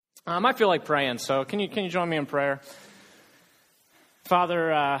I feel like praying, so can you join me in prayer?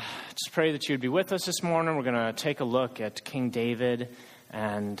 Father, just pray that you would be with us this morning. We're going to take a look at King David,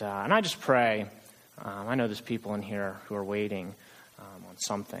 and I just pray. I know there's people in here who are waiting on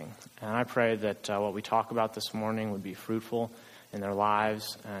something, and I pray that what we talk about this morning would be fruitful in their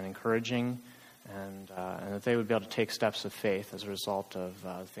lives and encouraging, and that they would be able to take steps of faith as a result of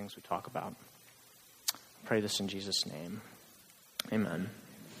the things we talk about. I pray this in Jesus' name. Amen.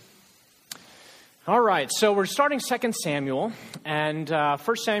 All right, so we're starting 2 Samuel, and 1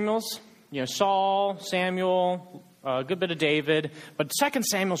 Samuel's, Saul, Samuel, a good bit of David, but 2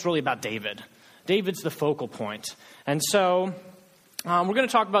 Samuel's really about David. David's the focal point. And so we're going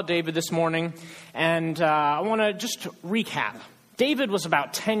to talk about David this morning, and I want to just recap. David was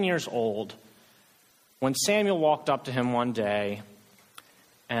about 10 years old when Samuel walked up to him one day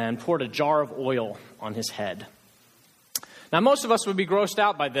and poured a jar of oil on his head. Now, most of us would be grossed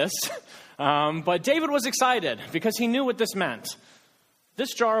out by this, but David was excited because he knew what this meant.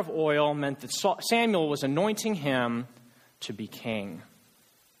 This jar of oil meant that Samuel was anointing him to be king.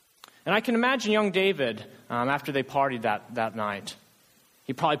 And I can imagine young David, after they partied that night,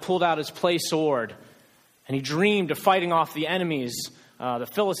 he probably pulled out his play sword, and he dreamed of fighting off the enemies, the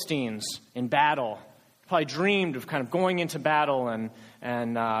Philistines, in battle. He probably dreamed of kind of going into battle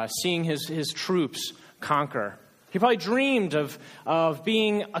and seeing his troops conquer. He probably dreamed of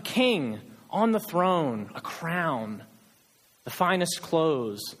being a king on the throne, a crown, the finest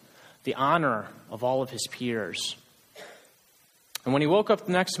clothes, the honor of all of his peers. And when he woke up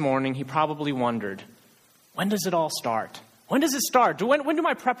the next morning, he probably wondered, when does it all start? When does it start? When do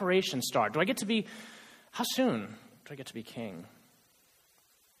my preparations start? How soon do I get to be king?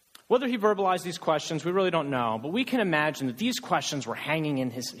 Whether he verbalized these questions, we really don't know, but we can imagine that these questions were hanging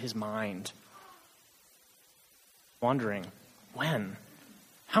in his mind. Wondering, when?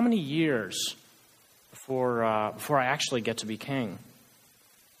 How many years before I actually get to be king?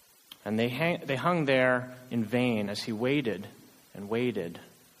 And they hung there in vain as he waited and waited,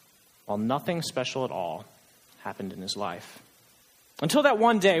 while nothing special at all happened in his life. Until that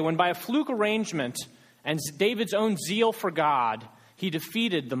one day when, by a fluke arrangement and David's own zeal for God, he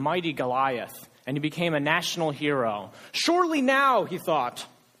defeated the mighty Goliath, and he became a national hero. Surely now, he thought,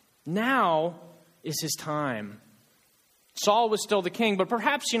 now is his time. Saul was still the king, but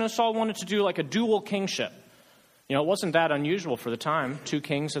perhaps, Saul wanted to do like a dual kingship. It wasn't that unusual for the time, 2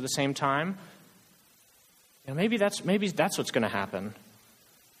 kings at the same time. Maybe that's what's going to happen.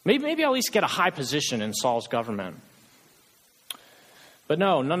 Maybe I'll at least get a high position in Saul's government. But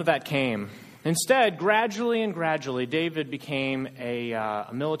no, none of that came. Instead, gradually, David became a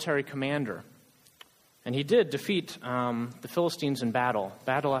military commander. And he did defeat the Philistines in battle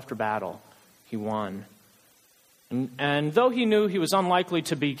after battle. He won. And though he knew he was unlikely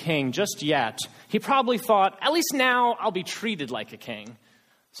to be king just yet, he probably thought, at least now I'll be treated like a king.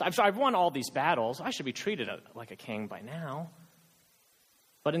 So I've won all these battles. I should be treated like a king by now.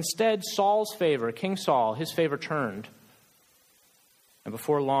 But instead, King Saul, his favor turned. And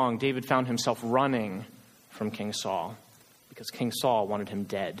before long, David found himself running from King Saul because King Saul wanted him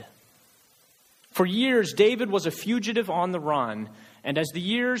dead. For years, David was a fugitive on the run, and as the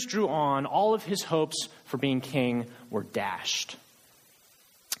years drew on, all of his hopes for being king were dashed.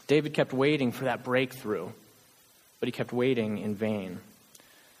 David kept waiting for that breakthrough, but he kept waiting in vain.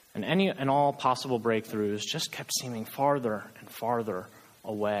 And any and all possible breakthroughs just kept seeming farther and farther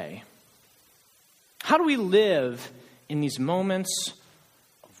away. How do we live in these moments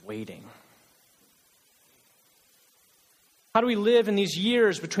of waiting? How do we live in these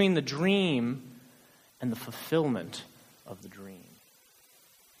years between the dream and the fulfillment of the dream?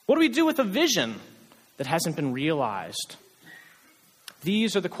 What do we do with a vision that hasn't been realized?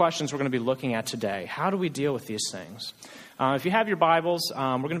 These are the questions we're going to be looking at today. How do we deal with these things? If you have your Bibles,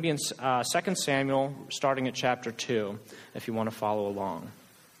 we're going to be in 2 Samuel, starting at chapter 2, if you want to follow along.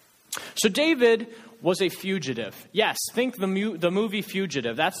 So David was a fugitive. Yes, think the movie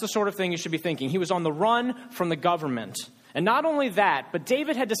Fugitive. That's the sort of thing you should be thinking. He was on the run from the government. And not only that, but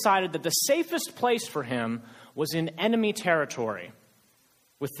David had decided that the safest place for him was in enemy territory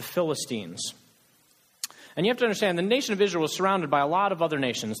with the Philistines. And you have to understand, the nation of Israel was surrounded by a lot of other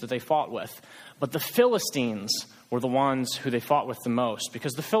nations that they fought with. But the Philistines were the ones who they fought with the most,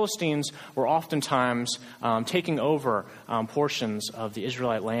 because the Philistines were oftentimes taking over portions of the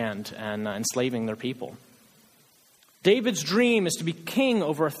Israelite land and enslaving their people. David's dream is to be king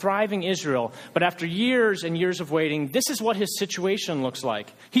over a thriving Israel, but after years and years of waiting, this is what his situation looks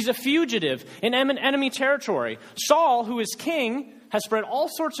like. He's a fugitive in enemy territory. Saul, who is king, has spread all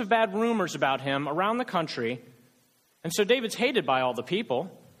sorts of bad rumors about him around the country, and so David's hated by all the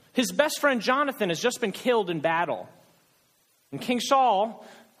people. His best friend Jonathan has just been killed in battle. And King Saul,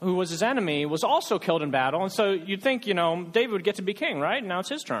 who was his enemy, was also killed in battle. And so you'd think, David would get to be king, right? Now it's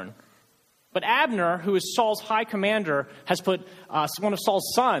his turn. But Abner, who is Saul's high commander, has put one of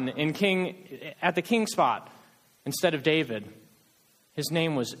Saul's son at the king spot instead of David. His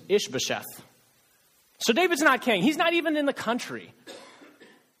name was Ishbosheth. So David's not king. He's not even in the country.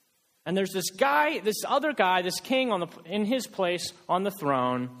 And there's this other guy, this king in his place on the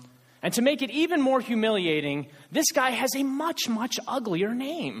throne. And to make it even more humiliating, this guy has a much, much uglier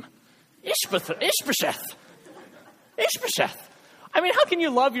name. Ishbosheth. Ishbosheth. I mean, how can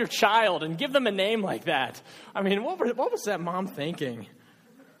you love your child and give them a name like that? I mean, what was that mom thinking?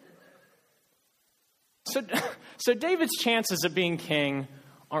 So David's chances of being king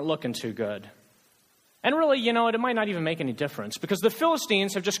aren't looking too good. And really, it might not even make any difference because the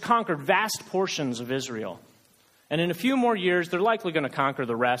Philistines have just conquered vast portions of Israel. And in a few more years, they're likely going to conquer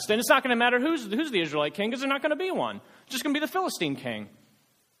the rest. And it's not going to matter who's the Israelite king because there's not going to be one. It's just going to be the Philistine king.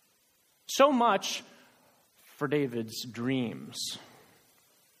 So much for David's dreams.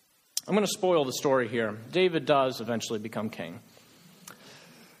 I'm going to spoil the story here. David does eventually become king.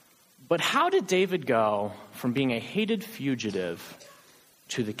 But how did David go from being a hated fugitive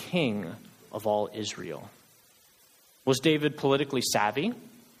to the king of all Israel? Was David politically savvy?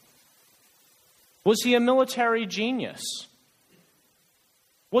 Was he a military genius?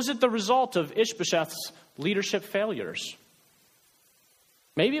 Was it the result of Ishbosheth's leadership failures?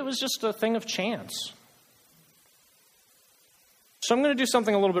 Maybe it was just a thing of chance. So I'm going to do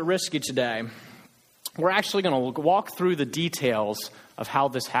something a little bit risky today. We're actually going to walk through the details of how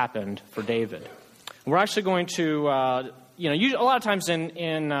this happened for David. We're actually going to, a lot of times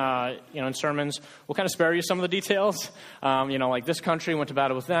in sermons, we'll kind of spare you some of the details. Like this country went to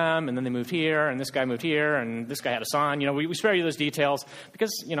battle with them, and then they moved here, and this guy moved here, and this guy had a son. We spare you those details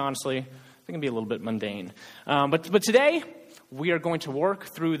because, honestly, they can be a little bit mundane. But today, we are going to work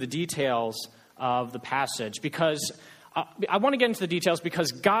through the details of the passage because I want to get into the details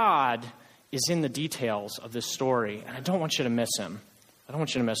because God is in the details of this story, and I don't want you to miss him.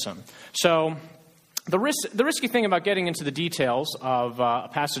 So the risky thing about getting into the details of a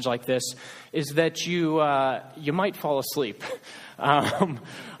passage like this is that you might fall asleep. And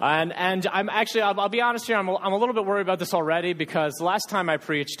I'm actually, I'll be honest here, I'm a little bit worried about this already because the last time I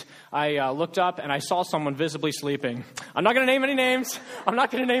preached, I looked up and I saw someone visibly sleeping. I'm not going to name any names,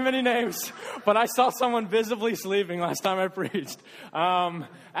 but I saw someone visibly sleeping last time I preached.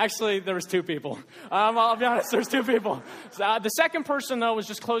 Actually, there was two people. I'll be honest, there's two people. The second person, though, was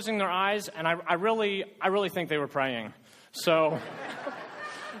just closing their eyes, and I really think they were praying. So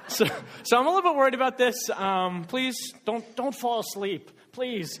I'm a little bit worried about this. Please don't fall asleep.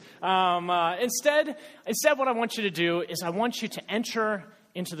 Please. Instead, what I want you to do is I want you to enter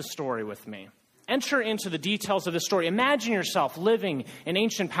into the story with me. Enter into the details of the story. Imagine yourself living in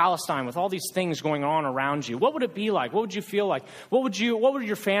ancient Palestine with all these things going on around you. What would it be like? What would you feel like? What would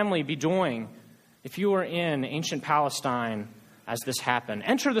your family be doing if you were in ancient Palestine as this happened?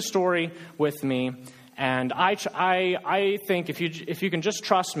 Enter the story with me. And I think if you can just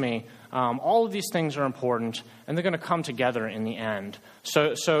trust me, all of these things are important, and they're going to come together in the end.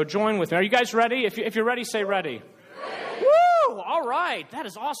 So join with me. Are you guys ready? If you're ready, say ready. Ready. Woo! All right. That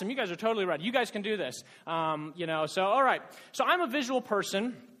is awesome. You guys are totally ready. You guys can do this. So all right. So I'm a visual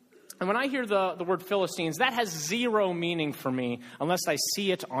person. And when I hear the word Philistines, that has zero meaning for me unless I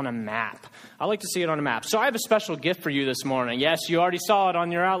see it on a map. I like to see it on a map. So I have a special gift for you this morning. Yes, you already saw it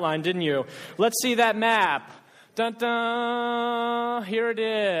on your outline, didn't you? Let's see that map. Dun, dun. Here it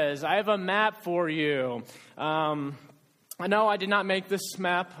is. I have a map for you. I know I did not make this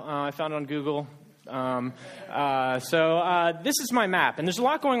map. I found it on Google. This is my map. And there's a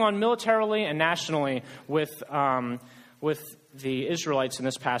lot going on militarily and nationally with the Israelites in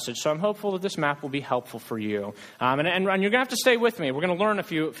this passage. So I'm hopeful that this map will be helpful for you. And you're going to have to stay with me. We're going to learn a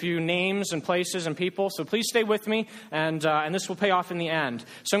few names and places and people. So please stay with me, and this will pay off in the end.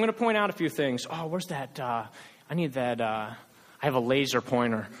 So I'm going to point out a few things. Oh, where's that? I need that. I have a laser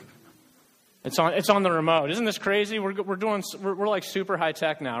pointer. It's on the remote. Isn't this crazy? We're like super high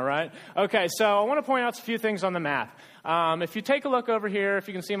tech now, right? Okay, so I want to point out a few things on the map. If you take a look over here, if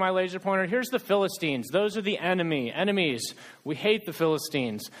you can see my laser pointer, here's the Philistines. Those are the enemies. We hate the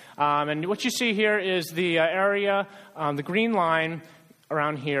Philistines. And what you see here is the area, the green line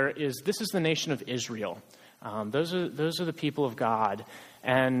around here this is the nation of Israel. Those are the people of God.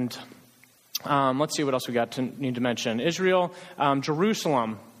 And let's see what else we need to mention. Israel,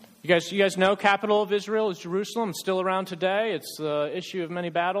 Jerusalem. You guys know capital of Israel is Jerusalem. It's still around today. It's the issue of many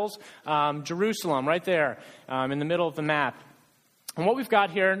battles. Jerusalem, right there in the middle of the map. And what we've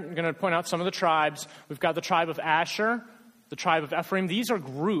got here, I'm going to point out some of the tribes. We've got the tribe of Asher, the tribe of Ephraim. These are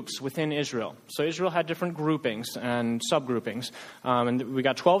groups within Israel. So Israel had different groupings and subgroupings. And we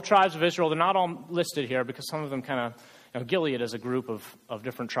got 12 tribes of Israel. They're not all listed here because some of them kind of, Gilead is a group of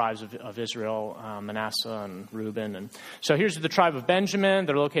different tribes of Israel, Manasseh and Reuben. And so here's the tribe of Benjamin.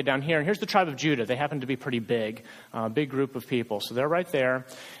 They're located down here. And here's the tribe of Judah. They happen to be pretty big group of people. So they're right there.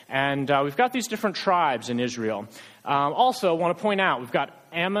 And we've got these different tribes in Israel. Also, I want to point out, we've got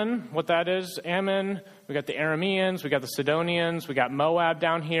Ammon, what that is, Ammon. We got the Arameans, we got the Sidonians, we got Moab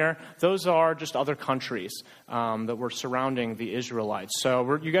down here. Those are just other countries that were surrounding the Israelites.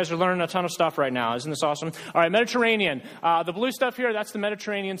 So you guys are learning a ton of stuff right now. Isn't this awesome? All right, Mediterranean. The blue stuff here, that's the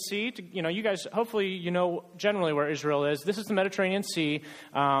Mediterranean Sea. You guys, hopefully you know generally where Israel is. This is the Mediterranean Sea,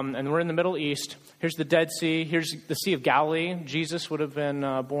 and we're in the Middle East. Here's the Dead Sea. Here's the Sea of Galilee. Jesus would have been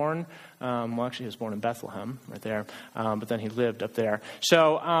born. Well, actually, he was born in Bethlehem, right there. But then he lived up there.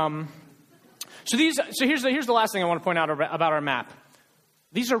 So here's the last thing I want to point out about our map.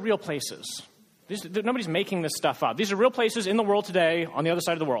 These are real places. Nobody's making this stuff up. These are real places in the world today, on the other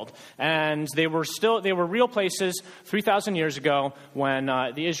side of the world, and they were real places 3,000 years ago when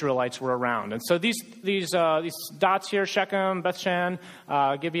the Israelites were around. And so these dots here, Shechem, Bethshan,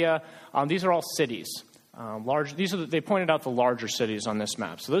 Gibeah, these are all cities. They pointed out the larger cities on this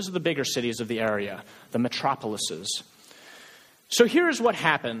map. So those are the bigger cities of the area, the metropolises. So here's what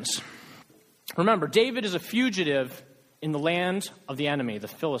happens. Remember, David is a fugitive in the land of the enemy, the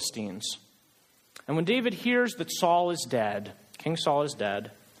Philistines. And when David hears that Saul is dead, King Saul is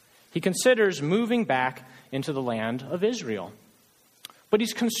dead, he considers moving back into the land of Israel. But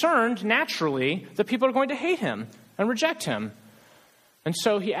he's concerned, naturally, that people are going to hate him and reject him. And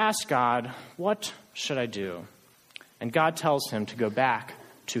so he asks God, what should I do? And God tells him to go back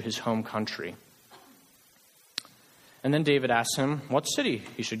to his home country. And then David asks him what city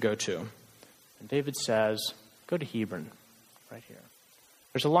he should go to. And David says, go to Hebron, right here.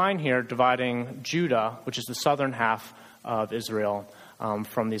 There's a line here dividing Judah, which is the southern half of Israel,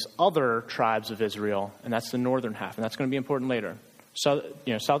 from these other tribes of Israel, and that's the northern half, and that's going to be important later. So,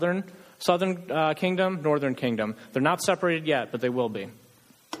 southern kingdom, northern kingdom. They're not separated yet, but they will be.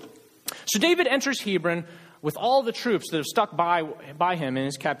 So David enters Hebron with all the troops that have stuck by him in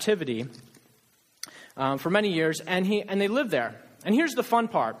his captivity for many years, and they live there. And here's the fun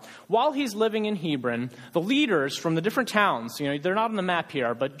part. While he's living in Hebron, the leaders from the different towns, they're not on the map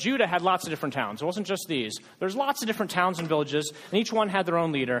here, but Judah had lots of different towns. It wasn't just these. There's lots of different towns and villages, and each one had their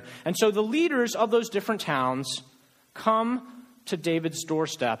own leader. And so the leaders of those different towns come to David's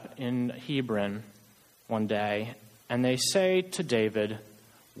doorstep in Hebron one day, and they say to David,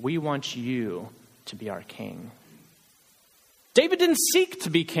 we want you to be our king. David didn't seek to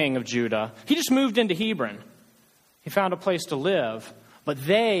be king of Judah. He just moved into Hebron. He found a place to live, but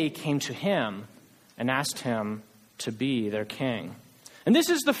they came to him and asked him to be their king. And this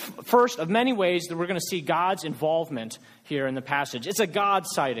is the first of many ways that we're going to see God's involvement here in the passage. It's a God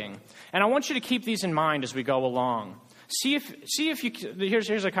sighting. And I want you to keep these in mind as we go along. See if you,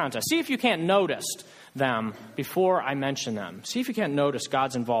 here's a contest. See if you can't notice them before I mention them. See if you can't notice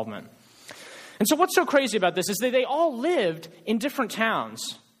God's involvement. And so what's so crazy about this is that they all lived in different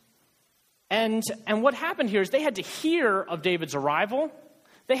towns. And what happened here is they had to hear of David's arrival.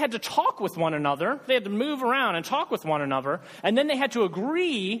 They had to talk with one another. They had to move around and talk with one another. And then they had to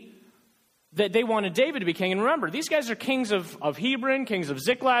agree that they wanted David to be king. And remember, these guys are kings of Hebron, kings of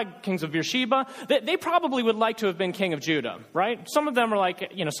Ziklag, kings of Beersheba. They probably would like to have been king of Judah, right? Some of them are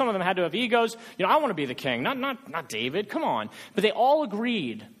like, some of them had to have egos. I want to be the king, not David. Come on. But they all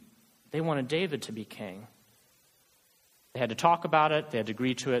agreed they wanted David to be king. They had to talk about it. They had to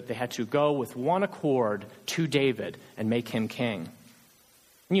agree to it. They had to go with one accord to David and make him king.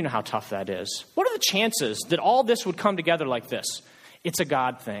 And you know how tough that is. What are the chances that all this would come together like this? It's a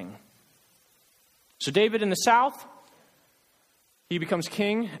God thing. So David in the south, he becomes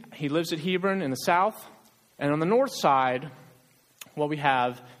king. He lives at Hebron in the south. And on the north side, what we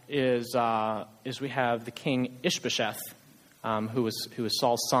have is we have the king Ishbosheth, who was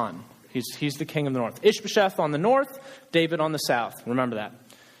Saul's son. He's the king of the north. Ishbosheth on the north, David on the south. Remember that.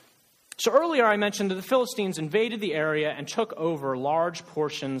 So earlier I mentioned that the Philistines invaded the area and took over large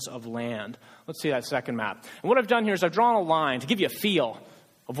portions of land. Let's see that second map. And what I've done here is I've drawn a line to give you a feel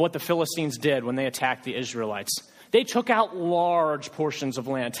of what the Philistines did when they attacked the Israelites. They took out large portions of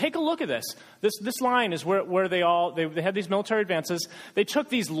land. Take a look at this. This line is where they had these military advances. They took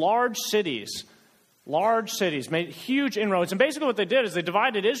these large cities, made huge inroads. And basically what they did is they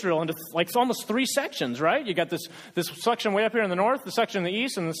divided Israel into almost three sections, right? You got this section way up here in the north, the section in the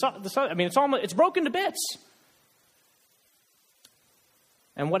east, and the south. I mean, it's broken to bits.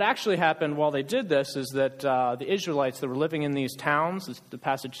 And what actually happened while they did this is that the Israelites that were living in these towns, the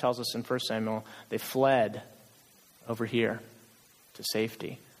passage tells us in 1 Samuel, they fled over here to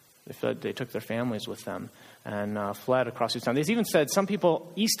safety. They took their families with them and fled across these towns. They even said some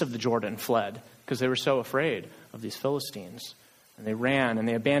people east of the Jordan fled because they were so afraid of these Philistines. And they ran and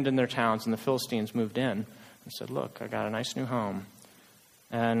they abandoned their towns, and the Philistines moved in and said, look, I got a nice new home.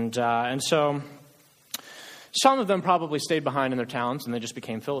 And so some of them probably stayed behind in their towns, and they just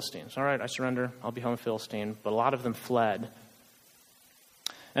became Philistines. All right, I surrender. I'll become a Philistine. But a lot of them fled.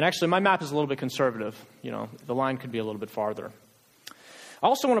 And actually, my map is a little bit conservative. The line could be a little bit farther. I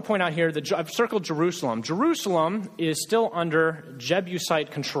also want to point out here that I've circled Jerusalem. Jerusalem is still under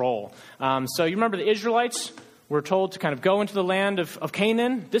Jebusite control. So you remember the Israelites were told to kind of go into the land of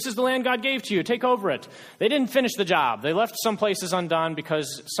Canaan. This is the land God gave to you. Take over it. They didn't finish the job. They left some places undone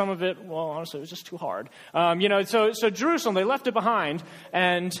because some of it, well, honestly, it was just too hard. So Jerusalem, they left it behind,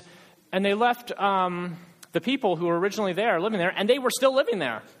 and they left the people who were originally there, living there, and they were still living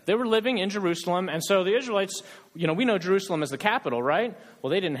there. They were living in Jerusalem, and so the Israelites, we know Jerusalem as the capital, right?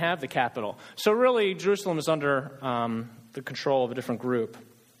 Well, they didn't have the capital. So really, Jerusalem is under the control of a different group.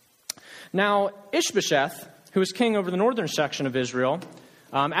 Now, Ishbosheth, who was king over the northern section of Israel,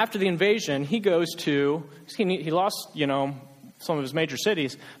 after the invasion, he lost, some of his major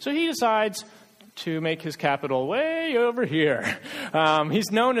cities, so he decides to make his capital way over here. He's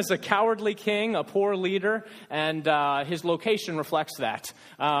known as a cowardly king, a poor leader, and his location reflects that.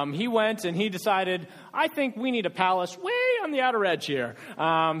 He went and he decided, I think we need a palace way on the outer edge here.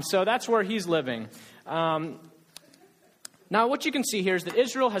 So that's where he's living. Now, what you can see here is that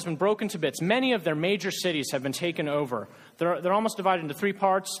Israel has been broken to bits. Many of their major cities have been taken over. They're almost divided into three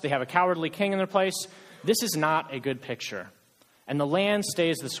parts. They have a cowardly king in their place. This is not a good picture. And the land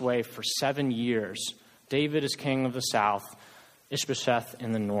stays this way for 7 years. David is king of the south, Ishbosheth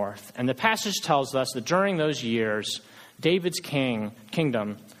in the north. And the passage tells us that during those years, David's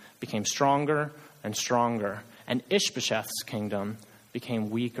kingdom became stronger and stronger, and Ishbosheth's kingdom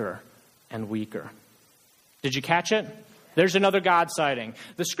became weaker and weaker. Did you catch it? There's another God sighting.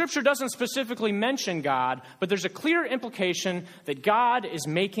 The scripture doesn't specifically mention God, but there's a clear implication that God is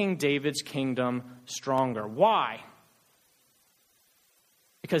making David's kingdom stronger. Why?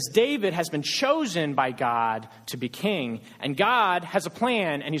 Because David has been chosen by God to be king, and God has a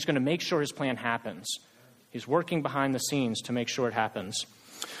plan, and he's going to make sure his plan happens. He's working behind the scenes to make sure it happens.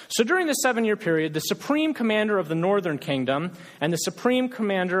 So during the 7-year period, the supreme commander of the northern kingdom and the supreme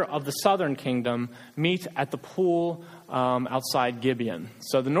commander of the southern kingdom meet at the pool outside Gibeon.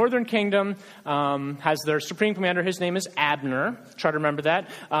 So the northern kingdom has their supreme commander. His name is Abner. Try to remember that.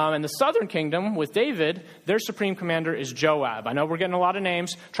 And the southern kingdom with David, their supreme commander is Joab. I know we're getting a lot of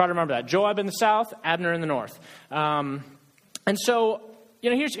names. Try to remember that. Joab in the south, Abner in the north. And so,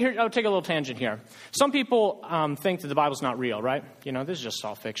 here I'll take a little tangent here. Some people think that the Bible's not real, right? This is just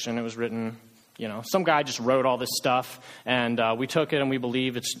all fiction. It was written, some guy just wrote all this stuff, and we took it and we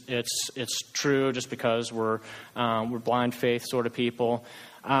believe it's true just because we're blind faith sort of people.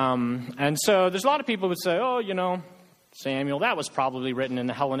 And so there's a lot of people who would say, Samuel, that was probably written in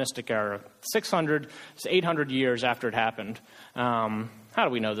the Hellenistic era, 600 to 800 years after it happened. How do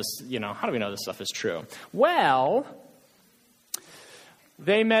we know this? How do we know this stuff is true? Well,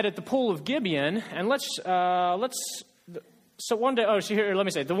 they met at the pool of Gibeon, and so one day, here, let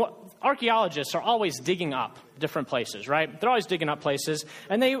me say, the archaeologists are always digging up different places, right? They're always digging up places,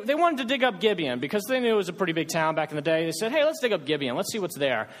 and they wanted to dig up Gibeon because they knew it was a pretty big town back in the day. They said, hey, let's dig up Gibeon. Let's see what's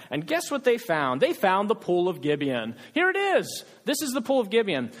there. And guess what they found? They found the pool of Gibeon. Here it is. This is the pool of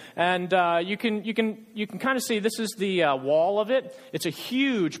Gibeon, and you can kind of see this is the wall of it. It's a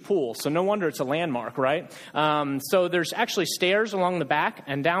huge pool, so no wonder it's a landmark, right? So there's actually stairs along the back,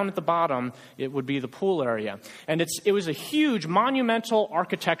 and down at the bottom it would be the pool area, and it was a huge monumental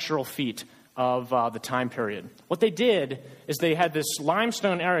architectural feat of the time period. What they did is they had this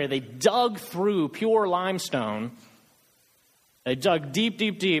limestone area. They dug through pure limestone. They dug deep,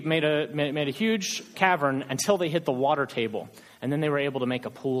 deep, deep, made a huge cavern until they hit the water table. And then they were able to make a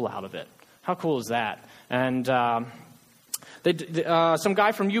pool out of it. How cool is that? And some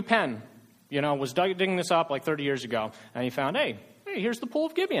guy from UPenn, was digging this up like 30 years ago. And he found, hey, here's the pool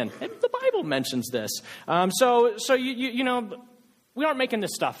of Gibeon. The Bible mentions this. So we aren't making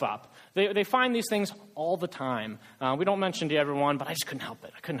this stuff up. They find these things all the time. We don't mention to everyone, but I just couldn't help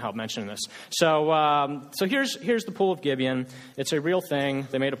it. I couldn't help mentioning this. So here's the pool of Gibeon. It's a real thing.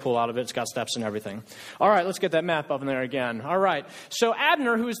 They made a pool out of it. It's got steps and everything. All right, let's get that map up in there again. All right. So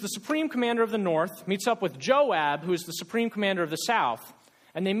Abner, who is the supreme commander of the north, meets up with Joab, who is the supreme commander of the south,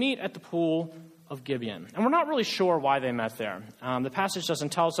 and they meet at the pool of Gibeon. And we're not really sure why they met there. The passage doesn't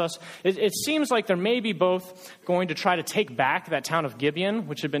tell us. It seems like they're maybe both going to try to take back that town of Gibeon,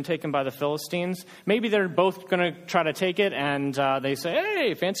 which had been taken by the Philistines. Maybe they're both going to try to take it, and they say,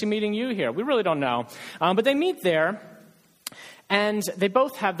 hey, fancy meeting you here. We really don't know. But they meet there, and they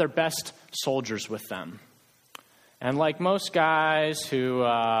both have their best soldiers with them. And like most guys who,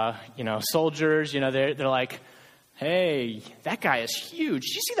 soldiers, they're like, hey, that guy is huge.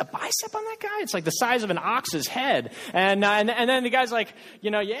 Did you see the bicep on that guy? It's like the size of an ox's head. And then the guy's like,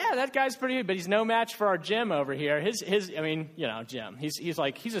 yeah, that guy's pretty good, but he's no match for our Jim over here. Jim.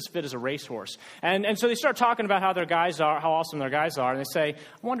 He's as fit as a racehorse. And so they start talking about how awesome their guys are, and they say,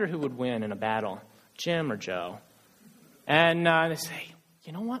 I wonder who would win in a battle, Jim or Joe? And they say,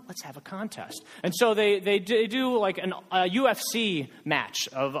 you know what? Let's have a contest. And so they do like a UFC match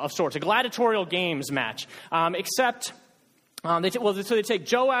of sorts, a gladiatorial games match. They take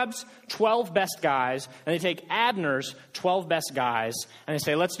Joab's 12 best guys, and they take Abner's 12 best guys, and they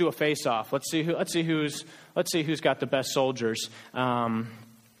say, let's do a face-off. Let's see who's got the best soldiers.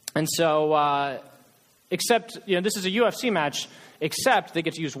 This is a UFC match, except they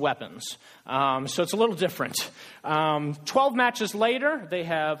get to use weapons. So it's a little different. 12 matches later, they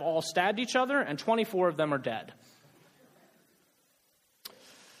have all stabbed each other, and 24 of them are dead.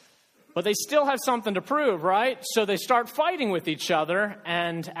 But they still have something to prove, right? So they start fighting with each other,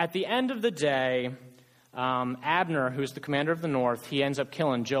 and at the end of the day, Abner, who's the commander of the north, he ends up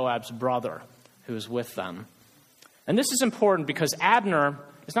killing Joab's brother, who's with them. And this is important because Abner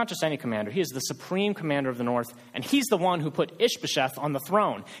is not just any commander. He is the supreme commander of the north, and he's the one who put Ishbosheth on the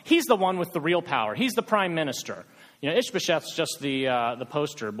throne. He's the one with the real power. He's the prime minister. Ishbosheth's just the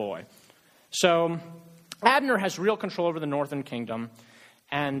poster boy. So Abner has real control over the northern kingdom,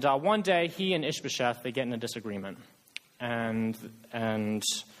 and one day he and Ishbosheth, they get in a disagreement. And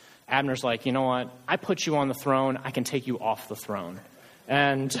Abner's like, you know what? I put you on the throne. I can take you off the throne.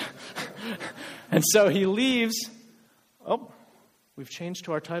 And so he leaves. Oh, we've changed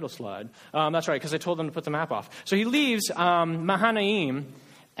to our title slide. That's right, because I told them to put the map off. So he leaves Mahanaim,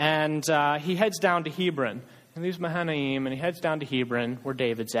 and he heads down to Hebron. He leaves Mahanaim, and he heads down to Hebron, where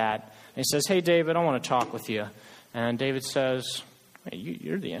David's at. And he says, hey, David, I want to talk with you. And David says, hey,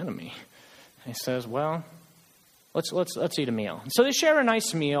 you're the enemy. And he says, well, let's eat a meal. And so they share a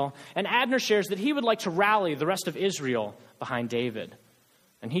nice meal, and Abner shares that he would like to rally the rest of Israel behind David.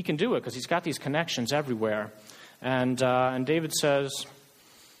 And he can do it because he's got these connections everywhere. And David says,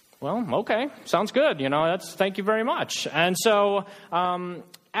 well, okay, sounds good. Thank you very much. And so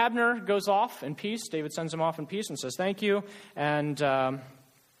Abner goes off in peace. David sends him off in peace and says thank you. And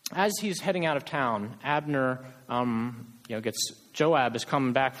as he's heading out of town, Abner Joab is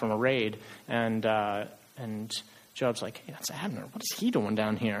coming back from a raid, and Joab's like, hey, that's Abner. What is he doing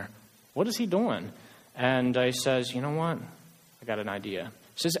down here? What is he doing? And he says, you know what? I got an idea.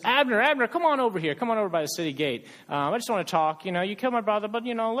 He says, Abner, come on over here. Come on over by the city gate. I just want to talk. You killed my brother, but,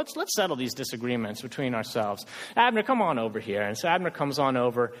 let's settle these disagreements between ourselves. Abner, come on over here. And so Abner comes on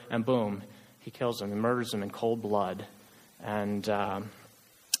over, and boom, he kills him and murders him in cold blood. And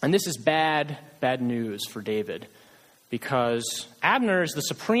this is bad news for David, because Abner is the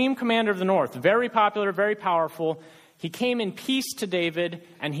supreme commander of the north, very popular, very powerful. He came in peace to David,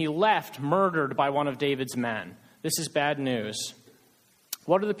 and he left murdered by one of David's men. This is bad news.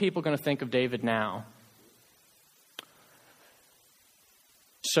 What are the people going to think of David now?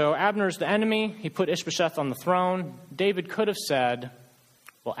 So Abner's the enemy. He put Ishbosheth on the throne. David could have said,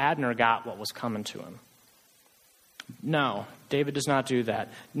 well, Abner got what was coming to him. No, David does not do that.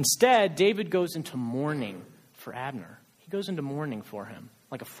 Instead, David goes into mourning for Abner. He goes into mourning for him,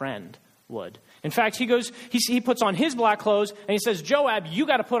 like a friend would. In fact, he puts on his black clothes, and he says, Joab, you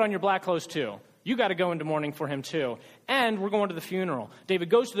got to put on your black clothes too. You got to go into mourning for him too. And we're going to the funeral. David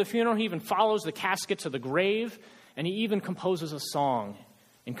goes to the funeral. He even follows the casket to the grave. And he even composes a song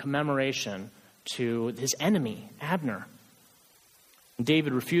in commemoration to his enemy, Abner. And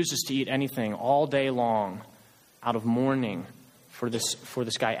David refuses to eat anything all day long out of mourning for this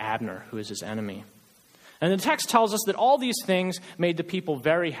guy Abner, who is his enemy. And the text tells us that all these things made the people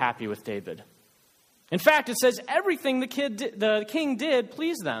very happy with David. In fact, it says everything the king did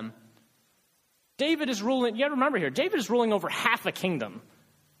pleased them. David is ruling, you got to remember here, David is ruling over half a kingdom.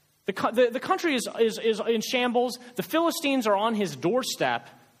 The country is in shambles. The Philistines are on his doorstep.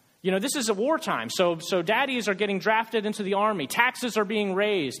 This is a wartime. So daddies are getting drafted into the army. Taxes are being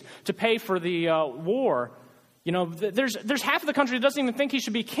raised to pay for the war. There's half of the country that doesn't even think he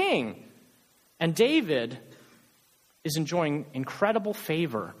should be king. And David is enjoying incredible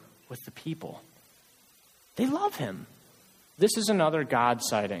favor with the people. They love him. This is another God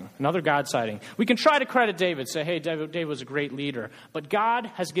sighting. We can try to credit David, say, hey, David was a great leader. But God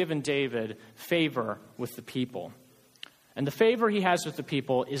has given David favor with the people. And the favor he has with the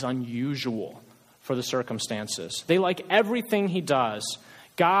people is unusual for the circumstances. They like everything he does.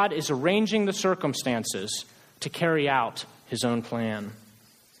 God is arranging the circumstances to carry out his own plan.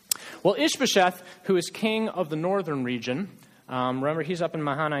 Well, Ishbosheth, who is king of the northern region, remember he's up in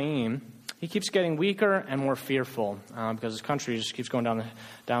Mahanaim, he keeps getting weaker and more fearful because his country just keeps going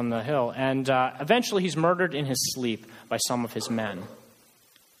down the hill. And eventually he's murdered in his sleep by some of his men.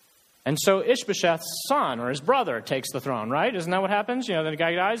 And so Ishbosheth's son or his brother takes the throne, right? Isn't that what happens? You know, the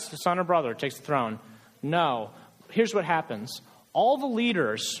guy dies, his son or brother takes the throne. No. Here's what happens. All the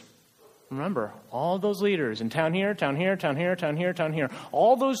leaders, remember, all those leaders in town here,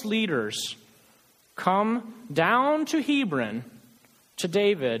 all those leaders come down to Hebron to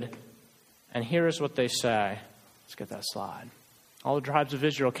David, and here is what they say. Let's get that slide. All the tribes of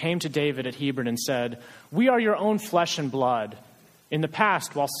Israel came to David at Hebron and said, "We are your own flesh and blood. In the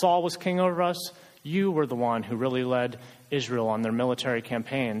past, while Saul was king over us, you were the one who really led Israel on their military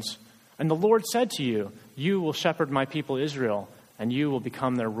campaigns. And the Lord said to you, you will shepherd my people Israel, and you will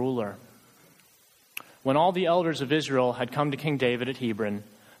become their ruler." When all the elders of Israel had come to King David at Hebron,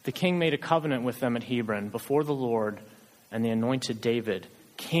 the king made a covenant with them at Hebron before the Lord, and they anointed David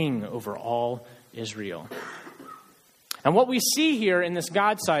king over all Israel. And what we see here in this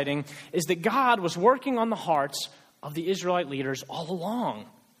God sighting is that God was working on the hearts of the Israelite leaders all along.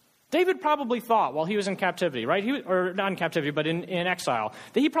 David probably thought while he was in captivity, right? Or not in captivity, but in exile,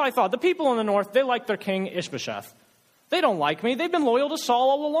 that he probably thought, the people in the north, they like their king Ishbosheth. They don't like me. They've been loyal to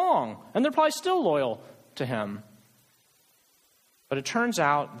Saul all along, and they're probably still loyal to him. But it turns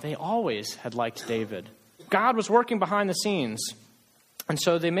out they always had liked David. God was working behind the scenes. And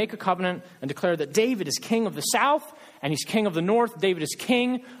so they make a covenant and declare that David is king of the south, and he's king of the north. David is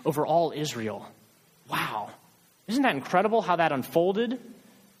king over all Israel. Wow. Isn't that incredible how that unfolded?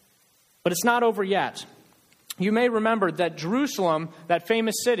 But it's not over yet. You may remember that Jerusalem, that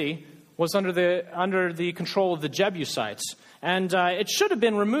famous city, was under the control of the Jebusites. And it should have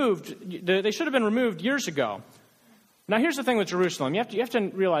been removed. They should have been removed years ago. Now, here's the thing with Jerusalem. You have to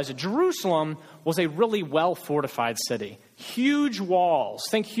realize that Jerusalem was a really well-fortified city. Huge walls.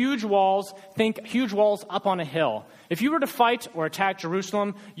 Think huge walls up on a hill. If you were to fight or attack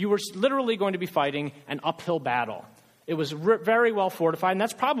Jerusalem, you were literally going to be fighting an uphill battle. It was very well fortified, and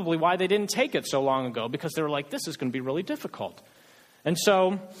that's probably why they didn't take it so long ago, because they were like, this is going to be really difficult. And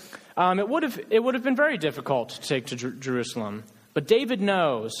so it would have been very difficult to take to Jerusalem. But David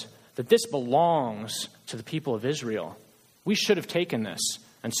knows that this belongs to the people of Israel. We should have taken this.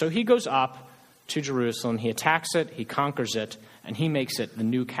 And so he goes up to Jerusalem, he attacks it, he conquers it, and he makes it the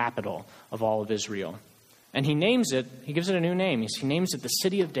new capital of all of Israel. And he gives it a new name. He names it the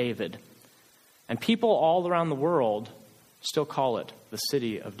City of David. And people all around the world still call it the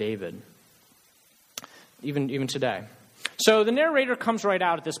City of David, even today. So the narrator comes right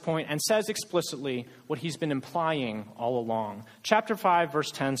out at this point and says explicitly what he's been implying all along. Chapter 5,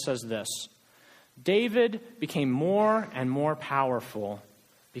 verse 10 says this: David became more and more powerful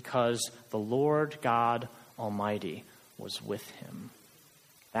because the Lord God Almighty was with him.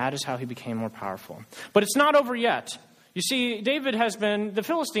 That is how he became more powerful. But it's not over yet. You see, the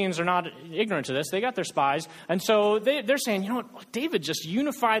Philistines are not ignorant to this. They got their spies. And so they're saying, you know what, David just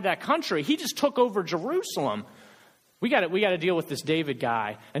unified that country. He just took over Jerusalem. We got to deal with this David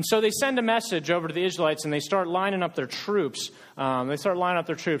guy. And so they send a message over to the Israelites, and they start lining up their troops.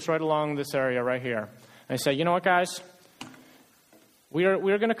 Right along this area right here. And they say, you know what, guys?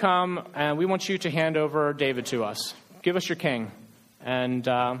 We're going to come, and we want you to hand over David to us. Give us your king. And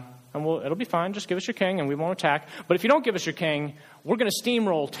it'll be fine. Just give us your king, and we won't attack. But if you don't give us your king, we're going to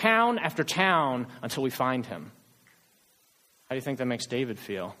steamroll town after town until we find him. How do you think that makes David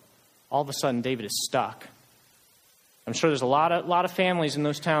feel? All of a sudden, David is stuck. I'm sure there's a lot of families in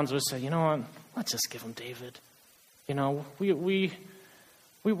those towns that would say, you know what, let's just give him David. You know, we've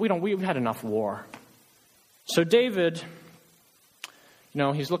had enough war. So David, you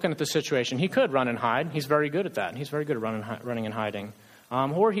know, he's looking at the situation. He could run and hide. He's very good at that. He's very good at running and hiding.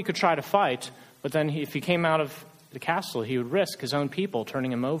 Or he could try to fight, but then if he came out of the castle, he would risk his own people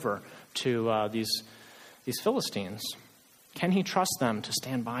turning him over to these Philistines. Can he trust them to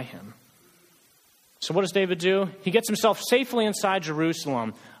stand by him? So what does David do? He gets himself safely inside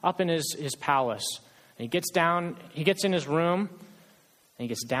Jerusalem, up in his palace. And he gets in his room, and he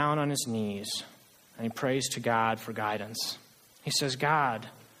gets down on his knees, and he prays to God for guidance. He says, God,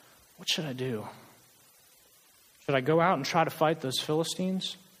 what should I do? Should I go out and try to fight those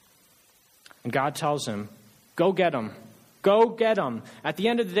Philistines? And God tells him, go get them. Go get them. At the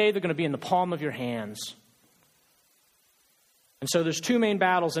end of the day, they're going to be in the palm of your hands. And so there's 2 main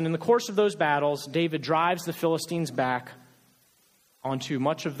battles, and in the course of those battles, David drives the Philistines back onto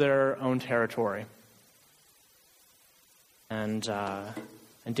much of their own territory. And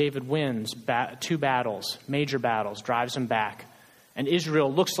David wins 2 battles, major battles, drives them back. And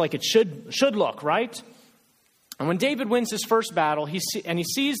Israel looks like it should look, right? And when David wins his first battle, he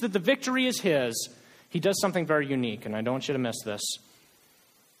sees that the victory is his, he does something very unique, and I don't want you to miss this.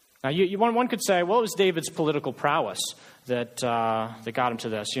 Now, one could say, well, it was David's political prowess that got him to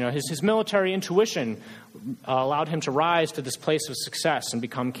this. You know, his military intuition allowed him to rise to this place of success and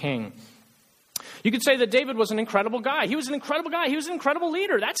become king. You could say that David was an incredible guy. He was an incredible guy. He was an incredible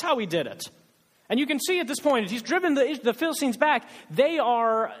leader. That's how he did it. And you can see at this point, he's driven the Philistines back.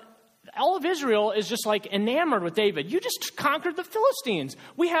 All of Israel is just like enamored with David. You just conquered the Philistines.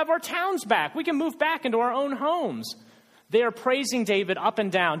 We have our towns back. We can move back into our own homes. They are praising David up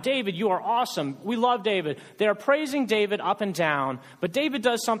and down. David, you are awesome. We love David. They are praising David up and down. But David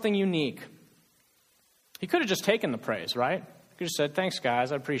does something unique. He could have just taken the praise, right? He could have said, thanks,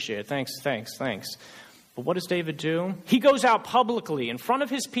 guys. I appreciate it. Thanks. But what does David do? He goes out publicly in front of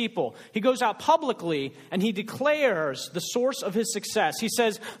his people. He goes out publicly and he declares the source of his success. He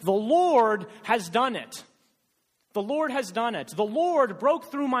says, the Lord has done it. The Lord has done it. The Lord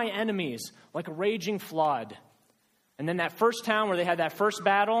broke through my enemies like a raging flood. And then that first town where they had that first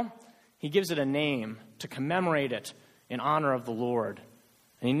battle, he gives it a name to commemorate it in honor of the Lord.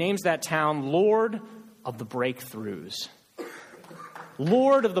 And he names that town Lord of the Breakthroughs.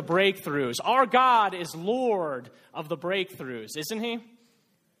 Lord of the Breakthroughs. Our God is Lord of the Breakthroughs, isn't he?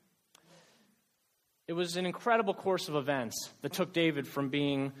 It was an incredible course of events that took David from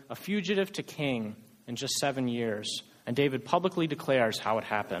being a fugitive to king in just 7 years. And David publicly declares how it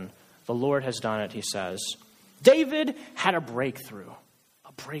happened. The Lord has done it, he says. David had a breakthrough.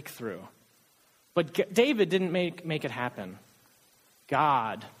 But David didn't make it happen.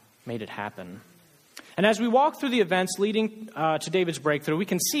 God made it happen. And as we walk through the events leading to David's breakthrough, we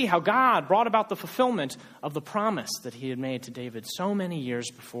can see how God brought about the fulfillment of the promise that he had made to David so many years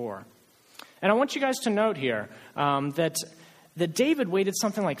before. And I want you guys to note here that David waited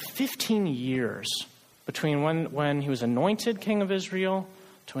something like 15 years between when he was anointed king of Israel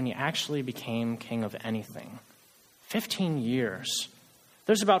to when he actually became king of anything. 15 years.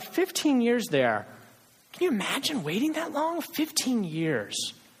 There's about 15 years there. Can you imagine waiting that long? 15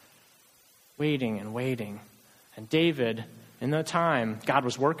 years. Waiting. And David, in the time, God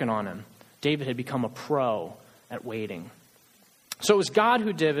was working on him. David had become a pro at waiting. So it was God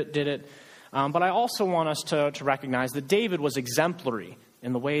who did it. But I also want us to recognize that David was exemplary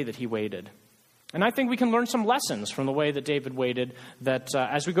in the way that he waited. And I think we can learn some lessons from the way that David waited, that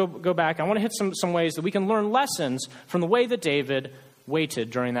as we go back, I want to hit some ways that we can learn lessons from the way that David waited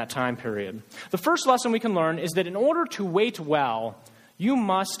during that time period. The first lesson we can learn is that in order to wait well, you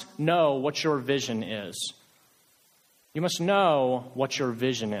must know what your vision is. You must know what your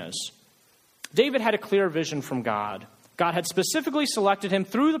vision is. David had a clear vision from God. God had specifically selected him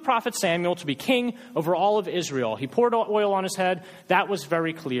through the prophet Samuel to be king over all of Israel. He poured oil on his head. That was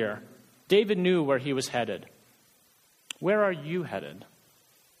very clear. David knew where he was headed. Where are you headed?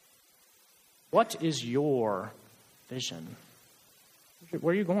 What is your vision?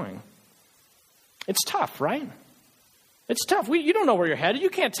 Where are you going? It's tough, right? It's tough. You don't know where you're headed. You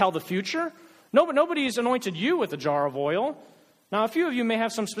can't tell the future. Nobody's anointed you with a jar of oil. Now, a few of you may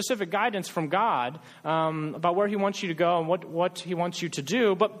have some specific guidance from God about where he wants you to go and what he wants you to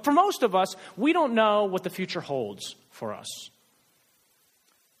do. But for most of us, we don't know what the future holds for us.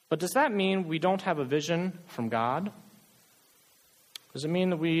 But does that mean we don't have a vision from God? Does it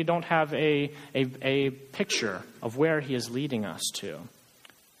mean that we don't have a picture of where he is leading us to?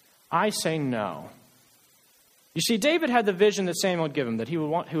 I say no. You see, David had the vision that Samuel had given him, that he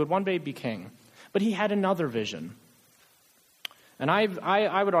would one day be king. But he had another vision. And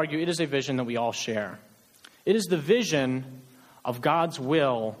I would argue it is a vision that we all share. It is the vision of God's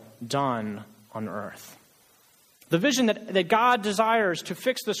will done on earth. The vision that God desires to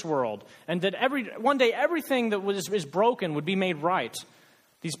fix this world, and that one day everything that is broken would be made right.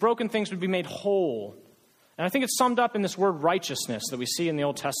 These broken things would be made whole. And I think it's summed up in this word righteousness that we see in the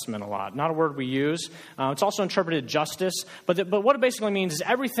Old Testament a lot. Not a word we use. It's also interpreted justice. But what it basically means is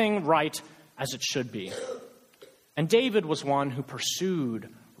everything right as it should be. And David was one who pursued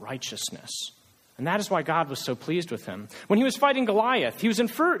righteousness. And that is why God was so pleased with him. When he was fighting Goliath, he was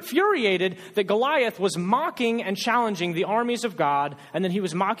infuriated that Goliath was mocking and challenging the armies of God, and that he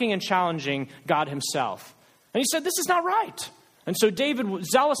was mocking and challenging God himself. And he said, this is not right. And so David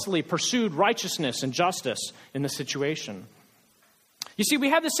zealously pursued righteousness and justice in the situation. You see, we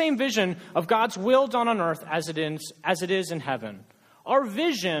have the same vision of God's will done on earth as it is in heaven. Our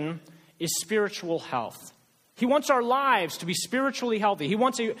vision is spiritual health. He wants our lives to be spiritually healthy. He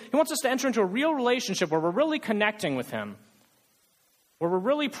wants us to enter into a real relationship where we're really connecting with Him, where we're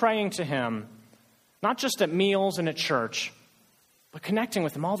really praying to Him, not just at meals and at church, but connecting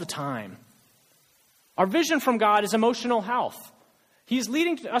with Him all the time. Our vision from God is emotional health. He's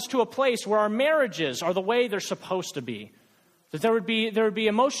leading us to a place where our marriages are the way they're supposed to be. That there would be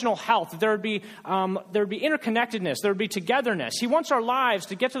emotional health, that there would be interconnectedness, there would be togetherness. He wants our lives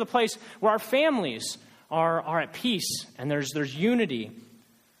to get to the place where our families are at peace and there's unity,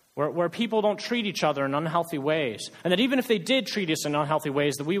 where people don't treat each other in unhealthy ways. And that even if they did treat us in unhealthy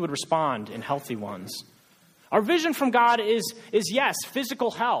ways, that we would respond in healthy ones. Our vision from God is yes,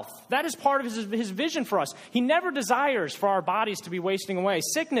 physical health. That is part of his vision for us. He never desires for our bodies to be wasting away.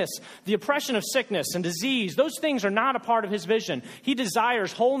 Sickness, the oppression of sickness and disease, those things are not a part of his vision. He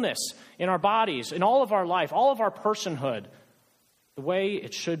desires wholeness in our bodies, in all of our life, all of our personhood, the way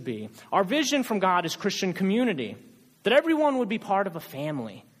it should be. Our vision from God is Christian community, that everyone would be part of a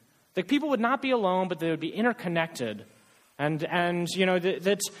family, that people would not be alone, but they would be interconnected. And you know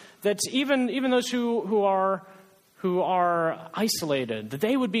that even those who are isolated, that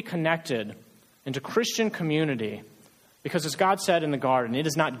they would be connected into Christian community, because as God said in the garden, it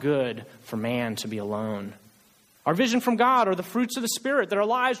is not good for man to be alone. Our vision from God are the fruits of the Spirit, that our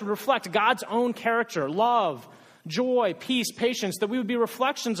lives would reflect God's own character, love, joy, peace, patience, that we would be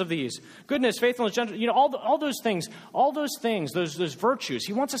reflections of these. Goodness, faithfulness, gentleness, all those things, those virtues.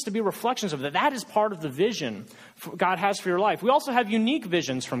 He wants us to be reflections of that. That is part of the vision God has for your life. We also have unique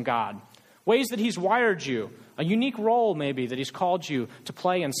visions from God, ways that He's wired you, a unique role maybe that He's called you to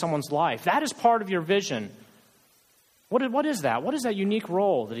play in someone's life. That is part of your vision. What is that? What is that unique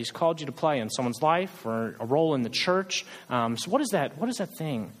role that He's called you to play in someone's life, or a role in the church? So what is that? What is that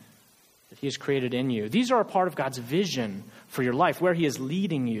thing that He has created in you? These are a part of God's vision for your life, where He is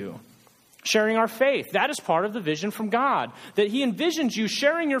leading you. Sharing our faith, that is part of the vision from God, that He envisions you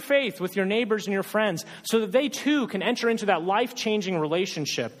sharing your faith with your neighbors and your friends so that they too can enter into that life-changing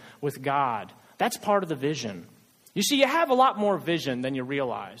relationship with God. That's part of the vision. You see, you have a lot more vision than you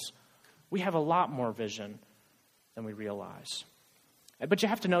realize. We have a lot more vision than we realize. But you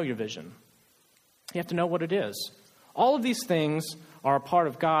have to know your vision. You have to know what it is. All of these things are a part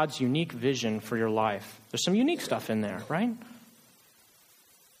of God's unique vision for your life. There's some unique stuff in there, right?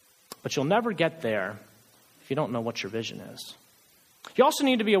 But you'll never get there if you don't know what your vision is. You also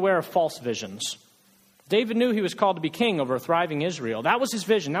need to be aware of false visions. David knew he was called to be king over a thriving Israel. That was his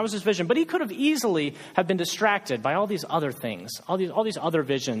vision. But he could have easily have been distracted by all these other things, all these other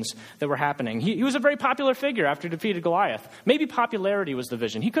visions that were happening. He was a very popular figure after he defeated Goliath. Maybe popularity was the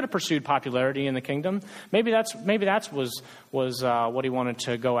vision. He could have pursued popularity in the kingdom. Maybe that's was what he wanted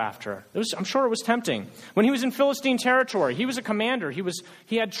to go after. I'm sure it was tempting. When he was in Philistine territory, he was a commander.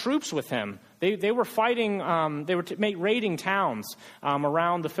 He had troops with him. They were fighting. They were raiding towns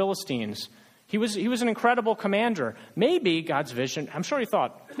around the Philistines. He was an incredible commander. Maybe God's vision, I'm sure he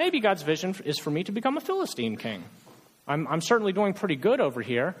thought, maybe God's vision is for me to become a Philistine king. I'm certainly doing pretty good over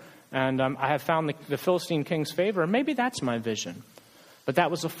here, and I have found the Philistine king's favor. Maybe that's my vision. But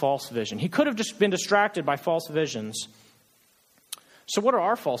that was a false vision. He could have just been distracted by false visions. So what are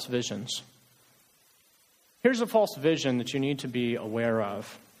our false visions? Here's a false vision that you need to be aware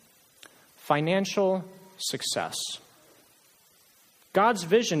of. Financial success. God's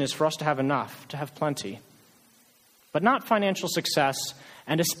vision is for us to have enough, to have plenty. But not financial success,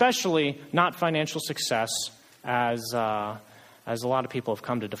 and especially not financial success as a lot of people have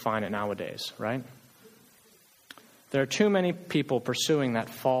come to define it nowadays, right? There are too many people pursuing that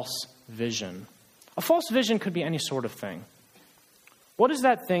false vision. A false vision could be any sort of thing. What is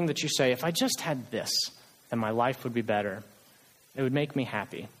that thing that you say, if I just had this, then my life would be better? It would make me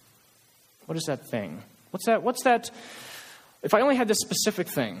happy. What is that thing? What's that? If I only had this specific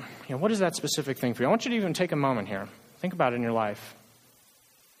thing, what is that specific thing for you? I want you to even take a moment here. Think about it in your life.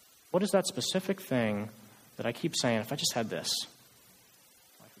 What is that specific thing that I keep saying, if I just had this,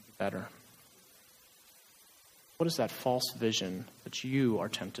 life would be better? What is that false vision that you are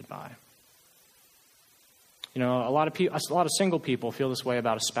tempted by? A lot of single people feel this way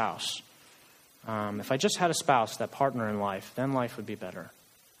about a spouse. If I just had a spouse, that partner in life, then life would be better.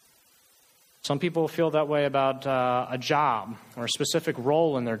 Some people feel that way about a job or a specific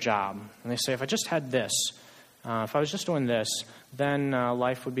role in their job. And they say, if I just had this, if I was just doing this, then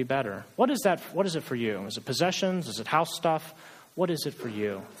life would be better. What is that? What is it for you? Is it possessions? Is it house stuff? What is it for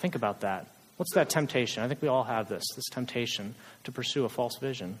you? Think about that. What's that temptation? I think we all have this temptation to pursue a false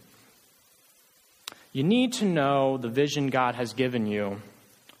vision. You need to know the vision God has given you,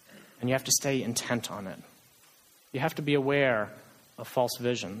 and you have to stay intent on it. You have to be aware of false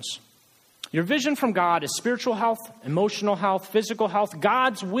visions. Your vision from God is spiritual health, emotional health, physical health,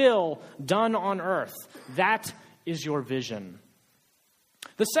 God's will done on earth. That is your vision.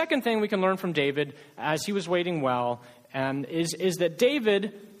 The second thing we can learn from David as he was waiting well is that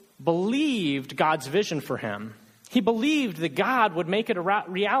David believed God's vision for him. He believed that God would make it a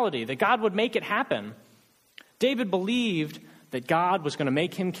reality, that God would make it happen. David believed that God was going to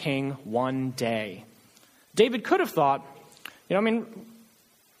make him king one day. David could have thought,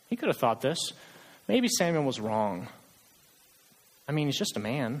 he could have thought this. Maybe Samuel was wrong. He's just a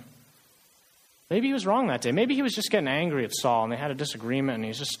man. Maybe he was wrong that day. Maybe he was just getting angry at Saul and they had a disagreement and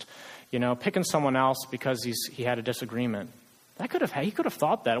he's just, picking someone else because he had a disagreement. He could have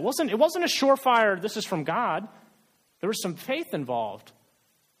thought that. It wasn't a surefire, this is from God. There was some faith involved.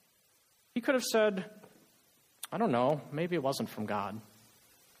 He could have said, I don't know, maybe it wasn't from God.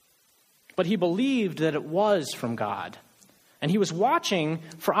 But he believed that it was from God. And he was watching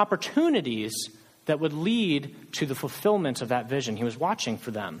for opportunities that would lead to the fulfillment of that vision. He was watching for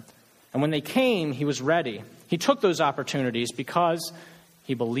them. And when they came, he was ready. He took those opportunities because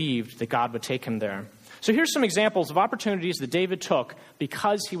he believed that God would take him there. So here's some examples of opportunities that David took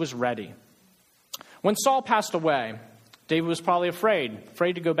because he was ready. When Saul passed away, David was probably afraid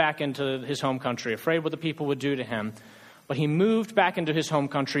to go back into his home country, afraid what the people would do to him. But he moved back into his home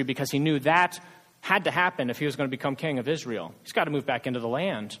country because he knew that had to happen if he was going to become king of Israel. He's got to move back into the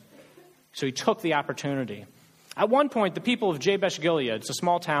land. So he took the opportunity. At one point, the people of Jabesh Gilead, it's a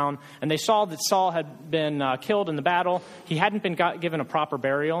small town, and they saw that Saul had been killed in the battle. He hadn't been given a proper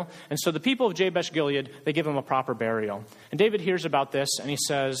burial. And so the people of Jabesh Gilead, they give him a proper burial. And David hears about this, and he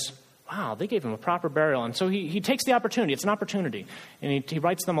says, wow, they gave him a proper burial. And so he takes the opportunity. It's an opportunity. And he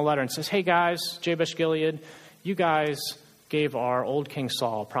writes them a letter and says, hey guys, Jabesh Gilead, you guys gave our old King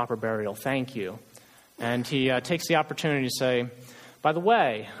Saul a proper burial. Thank you. And he takes the opportunity to say, by the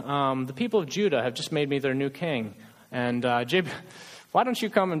way, the people of Judah have just made me their new king. And why don't you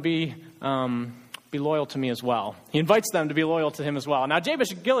come and be loyal to me as well? He invites them to be loyal to him as well. Now,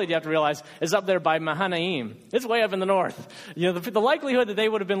 Jabesh Gilead, you have to realize, is up there by Mahanaim. It's way up in the north. The likelihood that they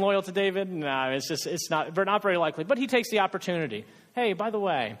would have been loyal to David, it's not very likely. But he takes the opportunity. Hey, by the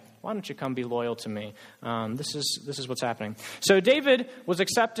way, why don't you come be loyal to me? This is what's happening. So David was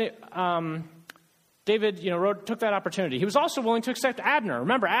accepting. David, took that opportunity. He was also willing to accept Abner.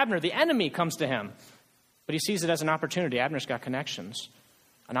 Remember, Abner, the enemy, comes to him. But he sees it as an opportunity. Abner's got connections.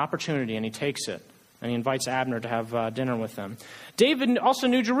 An opportunity, and he takes it. And he invites Abner to have dinner with them. David also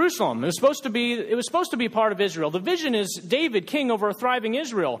knew Jerusalem. It was supposed to be part of Israel. The vision is David, king over a thriving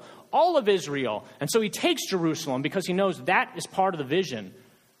Israel. All of Israel. And so he takes Jerusalem because he knows that is part of the vision.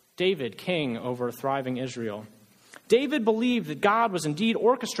 David, king over a thriving Israel. David believed that God was indeed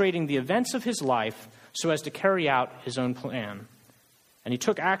orchestrating the events of his life so as to carry out his own plan. And he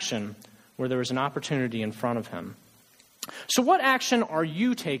took action where there was an opportunity in front of him. So what action are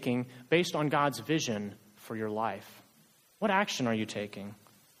you taking based on God's vision for your life? What action are you taking?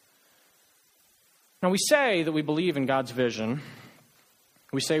 Now, we say that we believe in God's vision.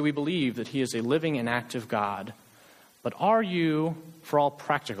 We say we believe that he is a living and active God. But are you, for all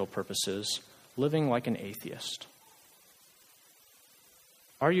practical purposes, living like an atheist?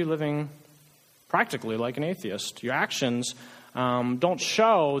 Are you living practically like an atheist? Your actions don't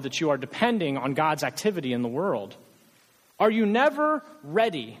show that you are depending on God's activity in the world. Are you never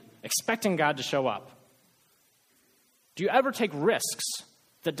ready, expecting God to show up? Do you ever take risks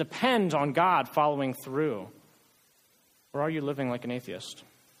that depend on God following through? Or are you living like an atheist?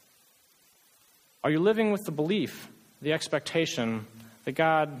 Are you living with the belief, the expectation that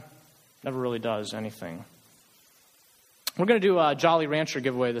God never really does anything? We're going to do a Jolly Rancher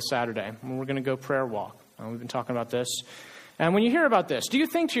giveaway this Saturday. And we're going to go prayer walk. We've been talking about this. And when you hear about this, do you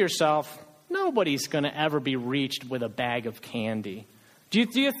think to yourself, nobody's going to ever be reached with a bag of candy? Do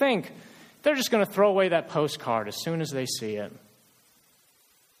you think they're just going to throw away that postcard as soon as they see it?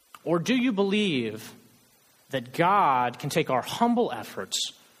 Or do you believe that God can take our humble efforts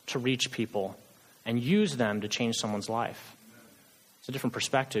to reach people and use them to change someone's life? It's a different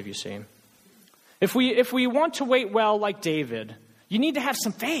perspective, you see. If we want to wait well like David, you need to have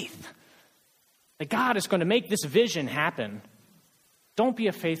some faith that God is going to make this vision happen. Don't be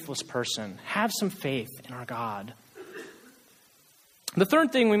a faithless person. Have some faith in our God. The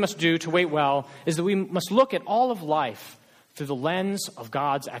third thing we must do to wait well is that we must look at all of life through the lens of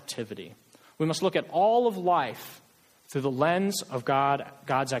God's activity. We must look at all of life through the lens of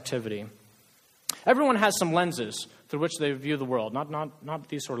God's activity. Everyone has some lenses through which they view the world, not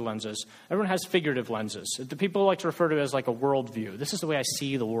these sort of lenses. Everyone has figurative lenses. The people like to refer to it as like a worldview. This is the way I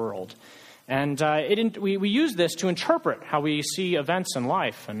see the world. And we use this to interpret how we see events in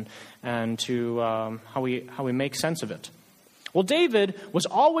life and to how we make sense of it. Well, David was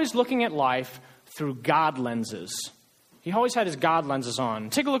always looking at life through God lenses. He always had his God lenses on.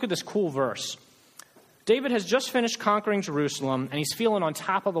 Take a look at this cool verse. David has just finished conquering Jerusalem, and he's feeling on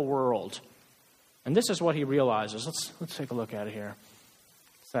top of the world. And this is what he realizes. Let's take a look at it here.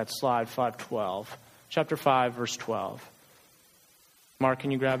 It's that slide 512. Chapter 5, verse 12. Mark,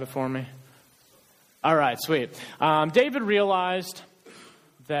 can you grab it for me? All right, sweet. David realized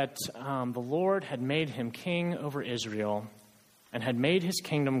that the Lord had made him king over Israel and had made his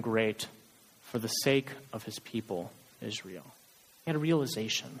kingdom great for the sake of his people, Israel. He had a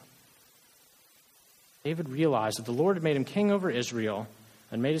realization. David realized that the Lord had made him king over Israel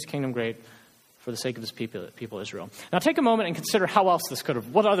and made his kingdom great for the sake of his people Israel. Now take a moment and consider how else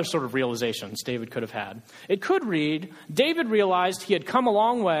what other sort of realizations David could have had. It could read, David realized he had come a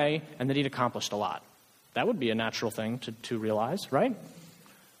long way and that he'd accomplished a lot. That would be a natural thing to realize, right?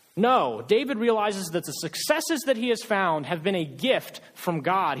 No, David realizes that the successes that he has found have been a gift from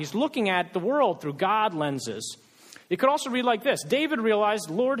God. He's looking at the world through God lenses. It could also read like this. David realized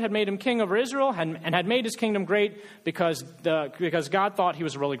the Lord had made him king over Israel and had made his kingdom great because God thought he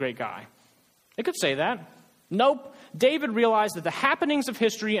was a really great guy. It could say that. Nope. David realized that the happenings of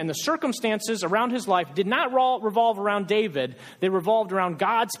history and the circumstances around his life did not revolve around David. They revolved around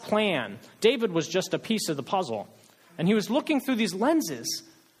God's plan. David was just a piece of the puzzle. And he was looking through these lenses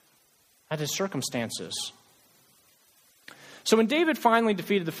at his circumstances. So when David finally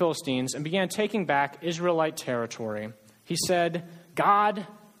defeated the Philistines and began taking back Israelite territory, he said, God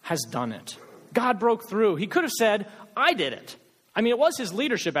has done it. God broke through. He could have said, I did it. I mean, it was his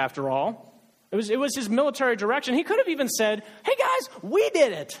leadership after all. It was his military direction. He could have even said, hey guys, we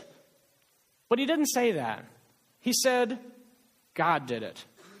did it. But he didn't say that. He said, God did it,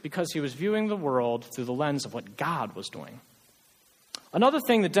 because he was viewing the world through the lens of what God was doing. Another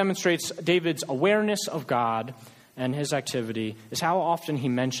thing that demonstrates David's awareness of God and his activity is how often he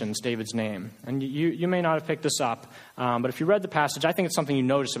mentions David's name. And you may not have picked this up, but if you read the passage, I think it's something you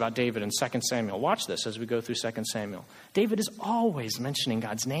notice about David in 2 Samuel. Watch this as we go through 2 Samuel. David is always mentioning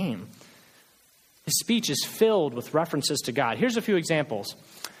God's name. His speech is filled with references to God. Here's a few examples.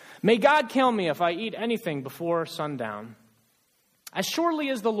 May God kill me if I eat anything before sundown. As surely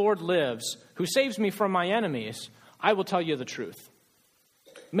as the Lord lives, who saves me from my enemies, I will tell you the truth.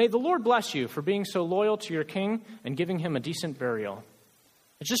 May the Lord bless you for being so loyal to your king and giving him a decent burial.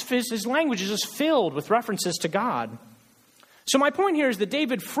 It's just his language is just filled with references to God. So my point here is that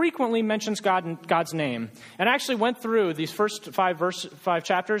David frequently mentions God's name. And I actually went through these first five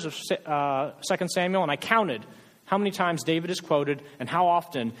chapters of 2 Samuel, and I counted how many times David is quoted and how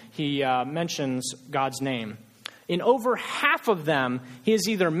often he mentions God's name. In over half of them, he is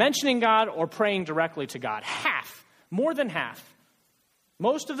either mentioning God or praying directly to God. Half. More than half.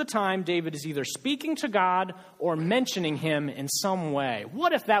 Most of the time, David is either speaking to God or mentioning him in some way.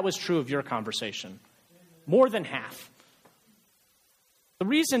 What if that was true of your conversation? More than half. The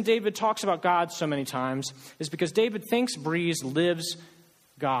reason David talks about God so many times is because David thinks, breathes, lives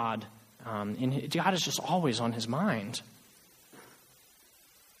God. God is just always on his mind.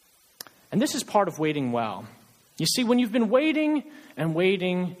 And this is part of waiting well. You see, when you've been waiting and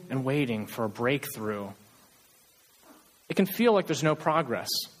waiting and waiting for a breakthrough, it can feel like there's no progress,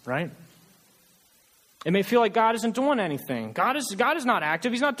 right? It may feel like God isn't doing anything. God is not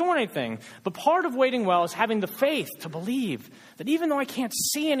active. He's not doing anything. But part of waiting well is having the faith to believe that even though I can't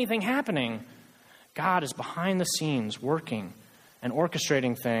see anything happening, God is behind the scenes working and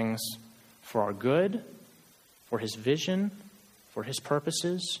orchestrating things for our good, for his vision, for his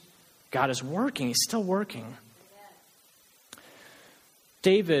purposes. God is working. He's still working.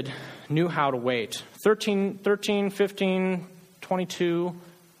 David knew how to wait. 13, 15, 22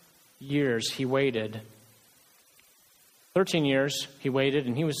 years he waited. 13 years he waited,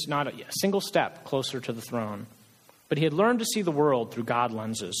 and he was not a single step closer to the throne. But he had learned to see the world through God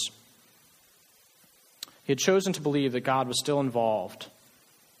lenses. He had chosen to believe that God was still involved.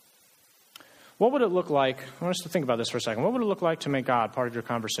 What would it look like? I want us to think about this for a second. What would it look like to make God part of your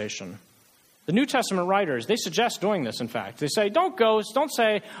conversation? The New Testament writers, they suggest doing this, in fact. They say, don't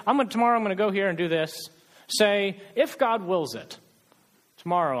say, tomorrow I'm going to go here and do this. Say, if God wills it,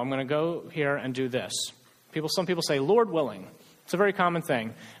 tomorrow I'm going to go here and do this. Some people say, Lord willing. It's a very common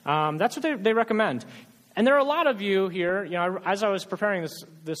thing. That's what they recommend. And there are a lot of you here, as I was preparing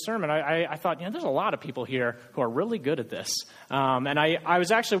this sermon, I thought, there's a lot of people here who are really good at this. And I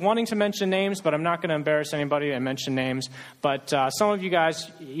was actually wanting to mention names, but I'm not going to embarrass anybody and mention names. But some of you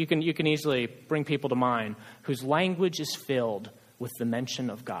guys, you can easily bring people to mind whose language is filled with the mention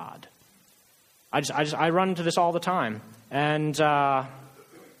of God. I run into this all the time. And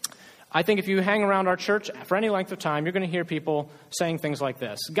I think if you hang around our church for any length of time, you're going to hear people saying things like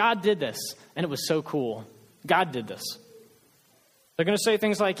this. God did this, and it was so cool. God did this. They're going to say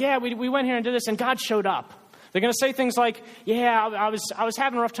things like, we went here and did this, and God showed up. They're going to say things like, I was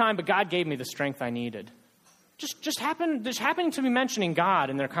having a rough time, but God gave me the strength I needed. Just happening to be mentioning God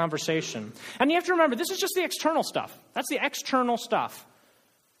in their conversation. And you have to remember, this is just the external stuff. That's the external stuff.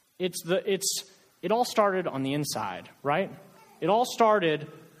 It all started on the inside, right? It all started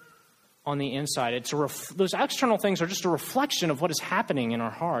on the inside. Those external things are just a reflection of what is happening in our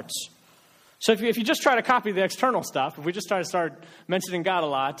hearts. So if you just try to copy the external stuff, if we just try to start mentioning God a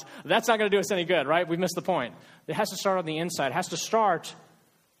lot, that's not going to do us any good, right? We've missed the point. It has to start on the inside. It has to start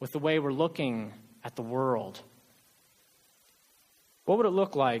with the way we're looking at the world. What would it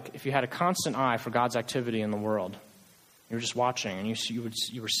look like if you had a constant eye for God's activity in the world? You were just watching and you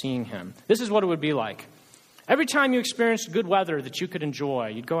were seeing him. This is what it would be like. Every time you experienced good weather that you could enjoy,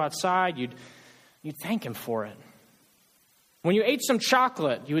 you'd go outside, you'd thank him for it. When you ate some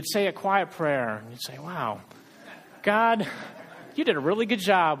chocolate, you would say a quiet prayer, and you'd say, wow, God, you did a really good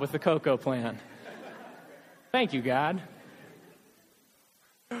job with the cocoa plant. Thank you, God.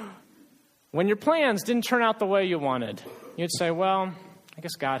 When your plans didn't turn out the way you wanted, you'd say, well, I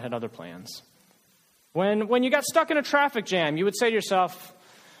guess God had other plans. When you got stuck in a traffic jam, you would say to yourself,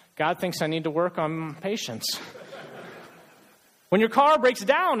 God thinks I need to work on patience. When your car breaks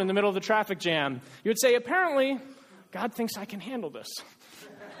down in the middle of the traffic jam, you would say, apparently, God thinks I can handle this.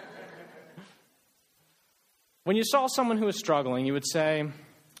 When you saw someone who was struggling, you would say,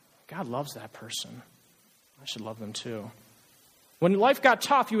 God loves that person. I should love them too. When life got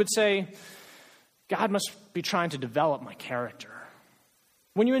tough, you would say, God must be trying to develop my character.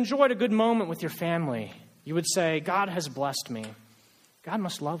 When you enjoyed a good moment with your family, you would say, God has blessed me. God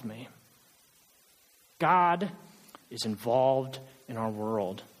must love me. God is involved in our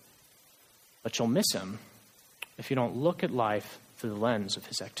world, but you'll miss him if you don't look at life through the lens of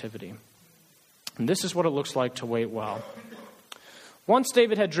his activity. And this is what it looks like to wait well. Once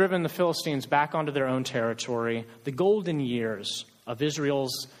David had driven the Philistines back onto their own territory, the golden years of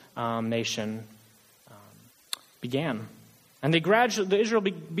Israel's nation began. And Israel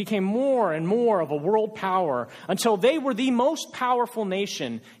became more and more of a world power until they were the most powerful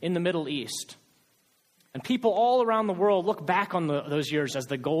nation in the Middle East. And people all around the world look back on those years as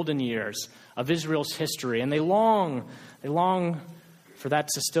the golden years of Israel's history, and they long for that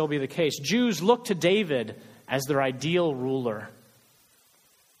to still be the case. Jews look to David as their ideal ruler.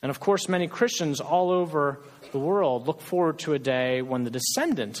 And of course, many Christians all over the world look forward to a day when the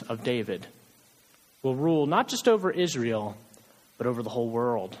descendant of David will rule not just over Israel, but over the whole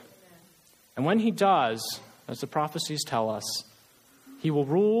world. And when he does, as the prophecies tell us, he will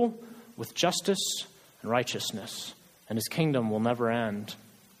rule with justice and righteousness, and his kingdom will never end.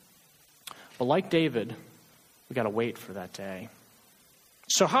 But like David, we got to wait for that day.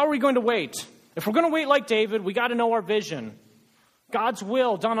 So how are we going to wait? If we're going to wait like David, we got to know our vision. God's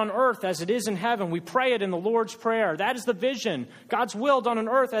will done on earth as it is in heaven. We pray it in the Lord's Prayer. That is the vision. God's will done on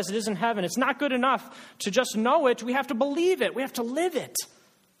earth as it is in heaven. It's not good enough to just know it. We have to believe it. We have to live it.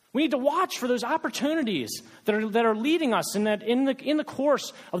 We need to watch for those opportunities that are leading us in the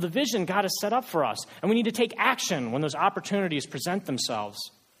course of the vision God has set up for us. And we need to take action when those opportunities present themselves.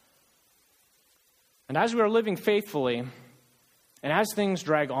 And as we are living faithfully, and as things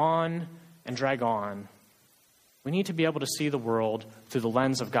drag on, we need to be able to see the world through the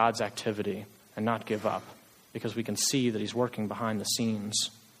lens of God's activity and not give up, because we can see that he's working behind the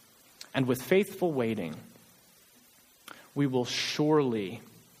scenes. And with faithful waiting, we will surely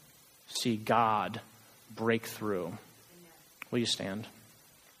see God break through. Will you stand?